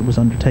exercise that was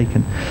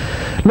undertaken.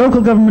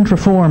 Local government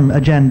reform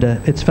agenda,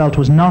 it's felt,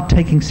 was not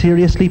taking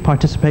seriously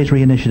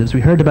participatory initiatives.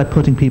 We heard about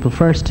putting people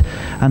first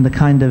and the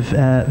kind of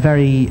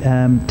very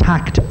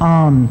tacked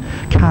on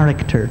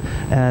character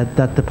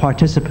that the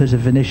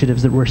participative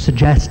initiatives that were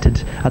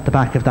suggested at the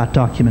back of that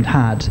document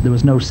had. There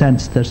was no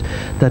sense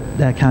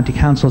that county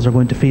councils are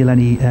going to feel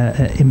any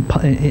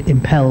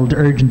impelled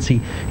urgency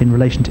in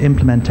relation to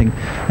implementing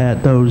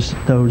those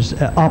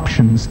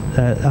options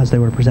as they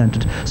were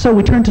presented. So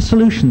we turn to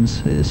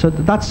solutions. So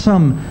that's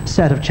some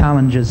set of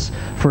challenges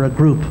for a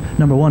group.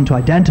 Number one, to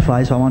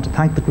identify, so I want to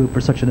thank the group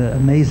for such an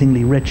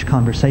amazingly rich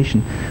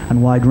conversation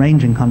and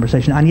wide-ranging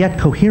conversation, and yet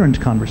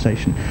coherent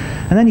conversation.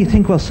 And then you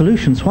think, well,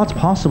 solutions, what's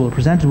possible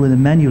presented with a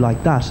menu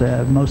like that?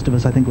 Most of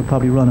us, I think, would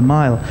probably run a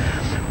mile.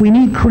 We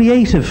need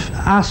creative,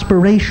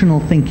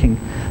 aspirational thinking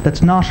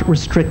that's not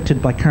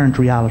restricted by current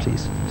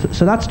realities.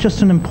 So that's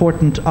just an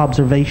important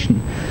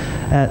observation.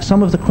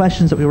 Some of the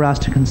questions that we were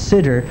asked to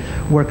consider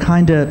were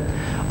kind of,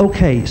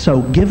 okay,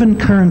 so given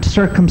current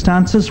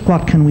circumstances,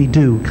 what can we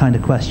do kind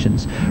of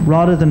questions,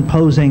 rather than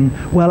posing,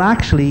 well,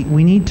 actually,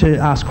 we need to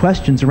ask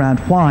questions around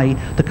why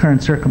the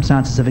current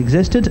circumstances have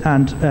existed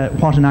and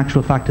what in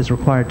actual fact is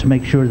required to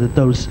make sure that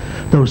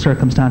those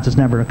circumstances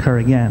never occur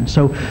again.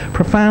 So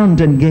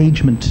profound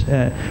engagement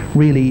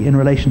really in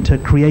relation to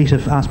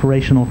creative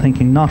aspirational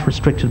thinking, not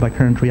restricted by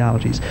current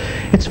realities.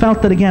 It's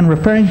felt that, again,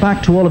 referring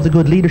back to all of the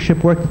good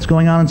leadership work that's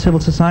going on in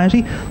civil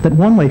society, that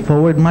one way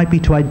forward might be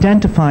to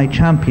identify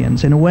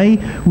champions. In a way,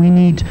 we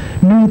need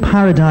new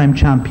paradigm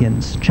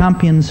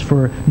champions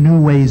for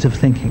new ways of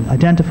thinking.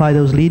 Identify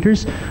those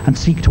leaders and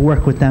seek to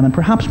work with them and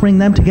perhaps bring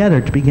them together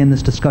to begin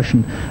this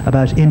discussion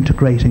about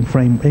integrated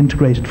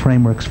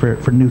frameworks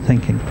for new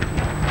thinking.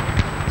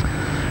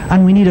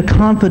 And we need a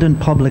confident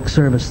public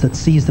service that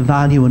sees the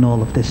value in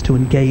all of this to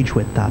engage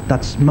with that.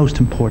 That's most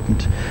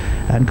important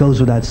and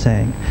goes without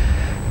saying.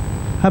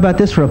 How about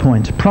this for a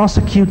point?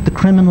 Prosecute the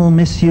criminal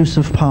misuse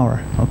of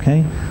power,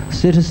 okay?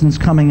 Citizens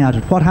coming at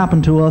it. What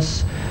happened to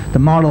us? The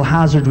moral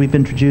hazard we've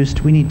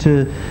introduced. We need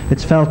to,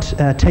 it's felt,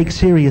 take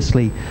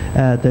seriously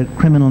the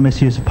criminal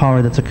misuse of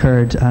power that's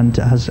occurred and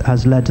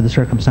has led to the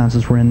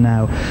circumstances we're in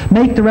now.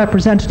 Make the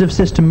representative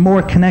system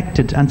more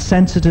connected and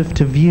sensitive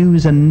to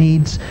views and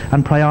needs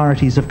and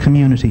priorities of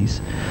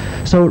communities.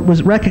 So it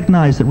was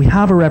recognized that we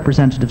have a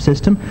representative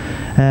system.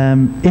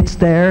 It's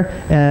there.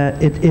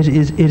 It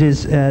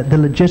is the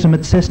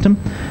legitimate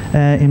system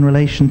in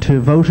relation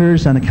to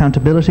voters and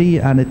accountability,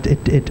 and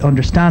it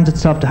understands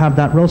itself to have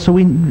that role. So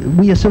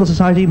we as civil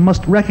society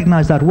must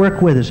recognize that,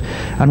 work with it,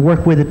 and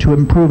work with it to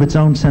improve its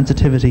own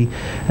sensitivity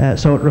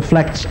so it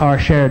reflects our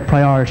shared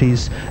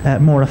priorities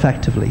more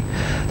effectively.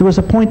 There was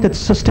a point that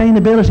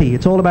sustainability,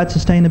 it's all about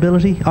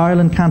sustainability.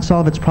 Ireland can't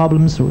solve its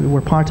problems.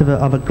 We're part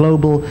of a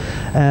global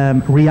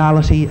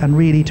reality, and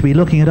really to be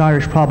looking at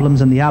Irish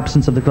problems in the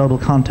absence of the global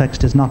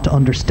context is not to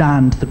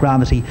understand the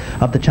gravity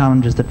of the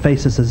challenges that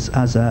face us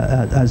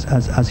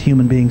as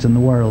human beings in the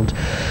world.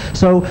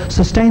 So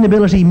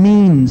sustainability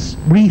means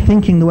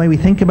rethinking the way we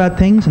think about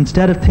things.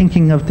 Instead of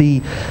thinking of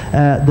the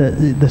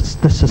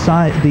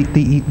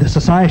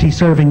society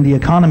serving the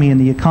economy and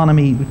the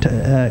economy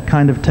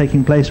kind of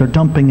taking place or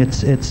dumping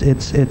its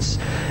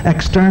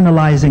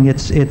externalizing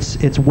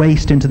its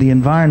waste into the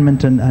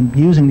environment and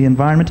using the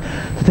environment,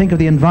 to think of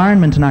the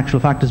environment in actual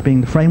fact as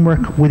being the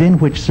framework within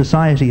which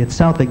society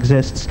itself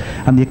exists,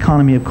 and the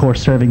economy, of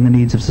course, serving the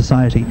needs of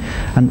society,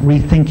 and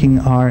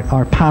rethinking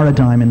our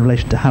paradigm in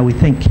relation to how we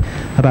think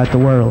about the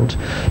world.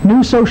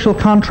 New social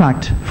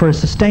contract for a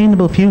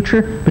sustainable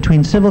future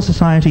between civil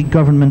society,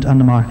 government and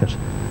the market.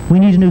 We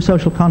need a new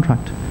social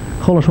contract.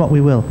 Call it what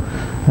we will.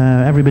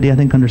 Everybody, I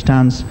think,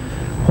 understands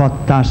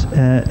what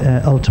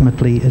that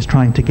ultimately is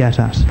trying to get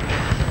at.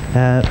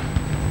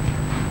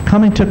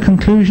 Coming to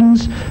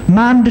conclusions,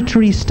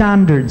 mandatory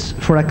standards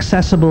for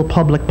accessible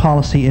public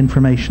policy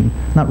information.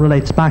 That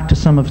relates back to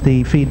some of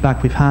the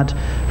feedback we've had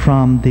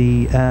from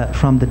the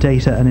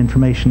data and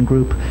information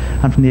group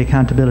and from the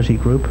accountability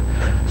group.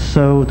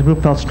 So the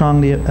group felt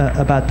strongly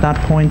about that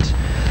point.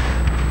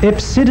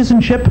 If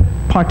citizenship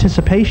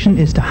participation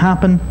is to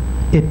happen,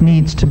 it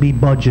needs to be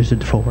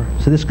budgeted for.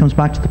 So this comes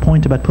back to the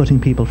point about putting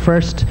people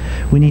first.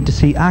 We need to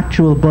see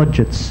actual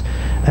budgets,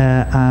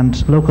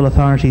 and local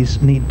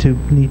authorities need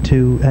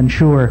to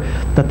ensure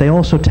that they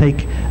also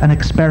take an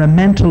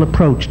experimental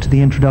approach to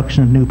the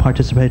introduction of new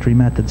participatory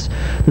methods.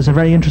 There's a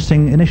very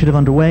interesting initiative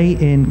underway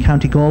in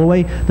County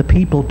Galway, the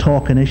People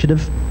Talk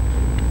initiative,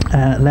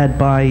 led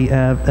by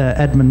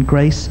Edmund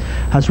Grace,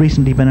 has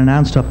recently been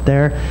announced up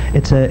there.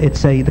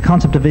 The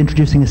concept of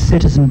introducing a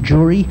citizen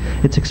jury.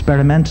 It's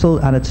experimental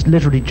and it's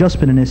literally just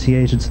been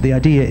initiated. So the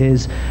idea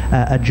is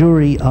a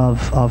jury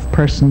of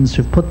persons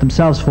who've put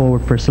themselves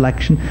forward for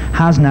selection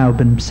has now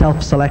been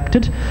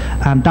self-selected,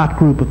 and that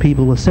group of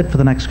people will sit for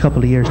the next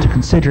couple of years to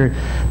consider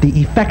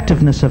the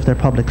effectiveness of their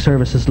public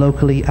services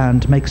locally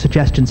and make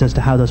suggestions as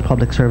to how those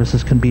public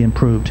services can be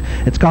improved.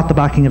 It's got the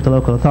backing of the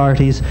local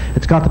authorities,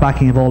 it's got the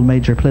backing of all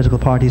major political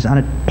parties, and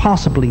it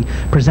possibly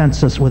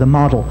presents us with a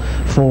model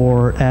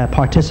for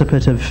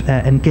participative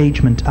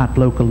engagement at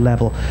local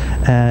level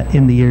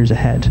in the years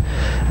ahead,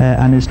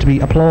 and is to be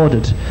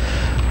applauded.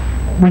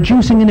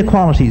 Reducing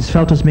inequalities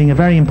felt as being a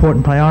very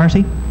important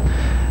priority.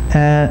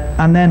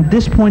 And then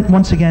this point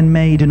once again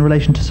made in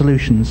relation to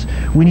solutions.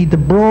 We need the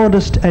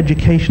broadest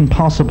education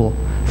possible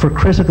for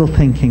critical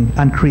thinking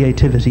and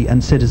creativity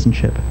and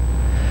citizenship.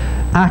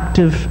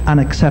 Active and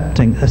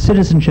accepting, a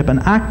citizenship, an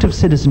active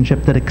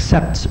citizenship that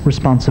accepts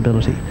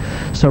responsibility.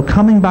 So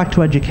coming back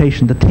to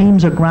education, the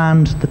themes are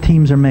grand, the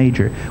themes are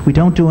major. We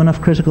don't do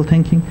enough critical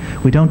thinking,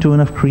 we don't do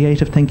enough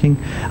creative thinking,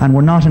 and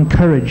we're not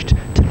encouraged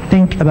to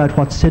think about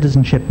what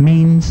citizenship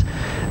means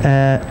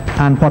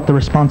and what the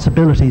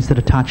responsibilities that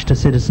attach to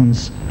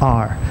citizens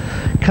are.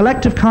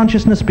 Collective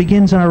consciousness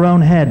begins in our own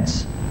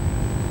heads.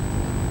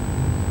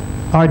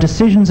 Our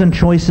decisions and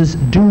choices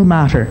do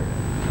matter.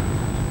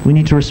 We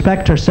need to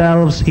respect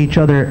ourselves, each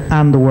other,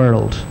 and the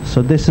world.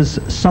 So this is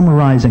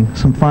summarizing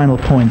some final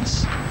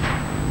points.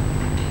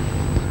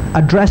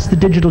 Address the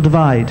digital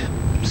divide,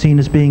 seen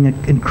as being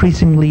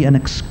increasingly an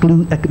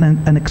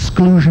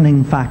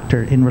exclusioning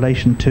factor in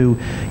relation to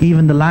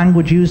even the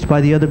language used by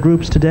the other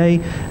groups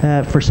today.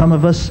 For some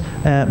of us,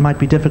 it might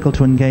be difficult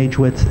to engage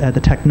with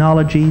the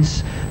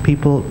technologies.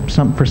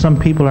 For some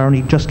people are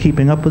only just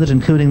keeping up with it,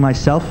 including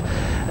myself.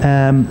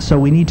 So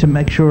we need to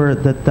make sure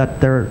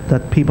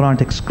that people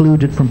aren't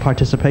excluded from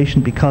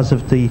participation because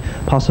of the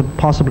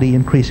possibly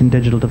increasing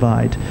digital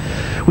divide.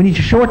 We need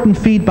to shorten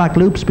feedback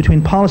loops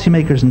between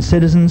policymakers and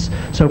citizens.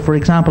 So, for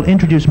example,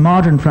 introduce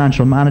modern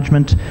financial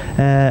management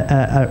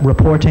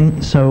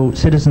reporting so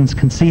citizens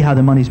can see how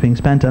the money is being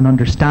spent and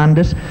understand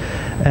it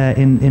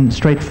in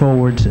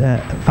straightforward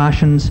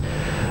fashions.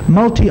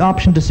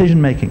 Multi-option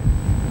decision making.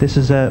 This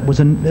is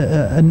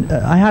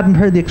I hadn't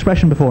heard the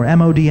expression before,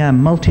 MODM,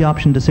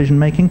 multi-option decision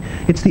making.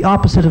 It's the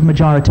opposite of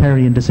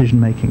majoritarian decision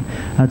making.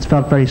 And it's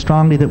felt very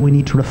strongly that we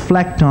need to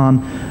reflect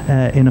on,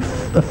 in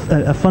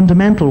a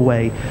fundamental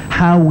way,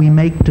 how we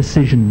make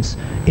decisions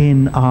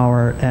in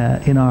our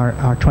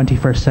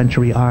 21st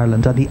century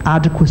Ireland, and the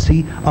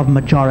adequacy of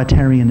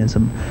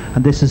majoritarianism.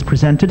 And this is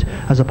presented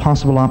as a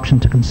possible option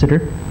to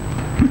consider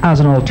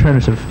as an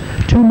alternative.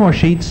 2 more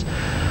sheets.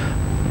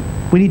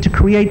 We need to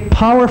create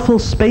powerful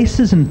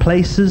spaces and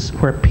places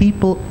where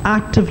people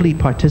actively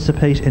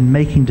participate in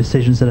making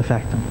decisions that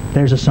affect them.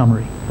 There's a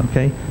summary,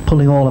 okay?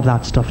 Pulling all of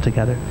that stuff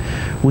together.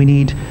 We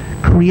need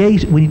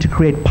to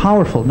create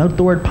powerful, note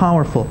the word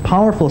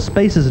powerful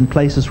spaces and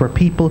places where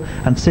people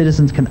and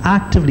citizens can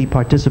actively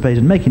participate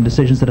in making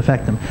decisions that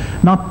affect them.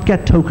 Not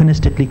get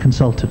tokenistically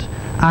consulted,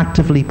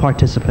 actively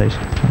participate,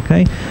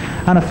 okay?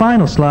 And a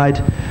final slide,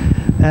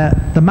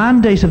 the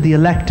mandate of the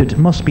elected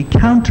must be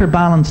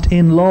counterbalanced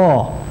in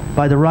law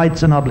by the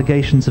rights and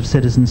obligations of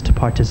citizens to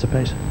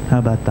participate. How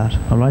about that?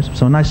 All right.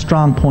 So a nice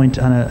strong point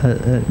and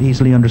a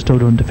easily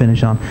understood one to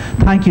finish on.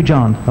 Thank you,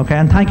 John. Okay,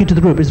 and thank you to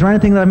the group. Is there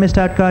anything that I missed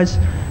out, guys,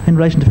 in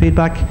relation to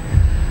feedback?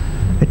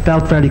 It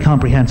felt fairly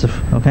comprehensive.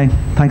 Okay.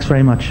 Thanks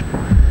very much.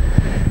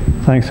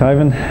 Thanks,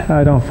 Ivan.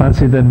 I don't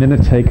fancy the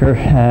minute taker.